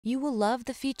You will love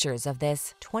the features of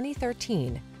this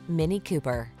 2013 Mini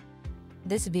Cooper.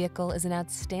 This vehicle is an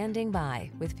outstanding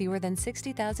buy with fewer than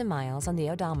 60,000 miles on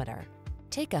the odometer.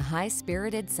 Take a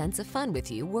high-spirited sense of fun with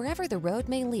you wherever the road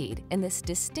may lead in this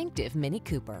distinctive Mini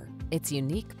Cooper. Its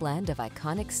unique blend of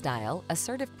iconic style,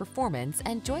 assertive performance,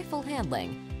 and joyful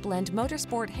handling blend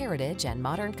motorsport heritage and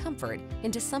modern comfort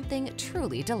into something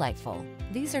truly delightful.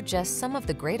 These are just some of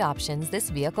the great options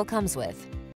this vehicle comes with: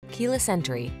 keyless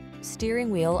entry, steering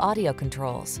wheel audio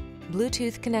controls,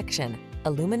 Bluetooth connection,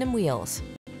 aluminum wheels,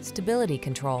 stability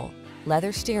control,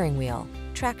 leather steering wheel,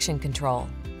 traction control,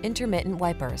 intermittent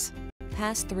wipers,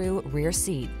 pass-through rear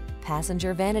seat,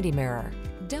 passenger vanity mirror.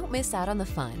 Don't miss out on the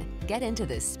fun. Get into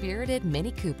this spirited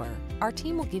Mini Cooper. Our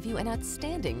team will give you an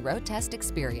outstanding road test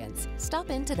experience. Stop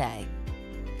in today.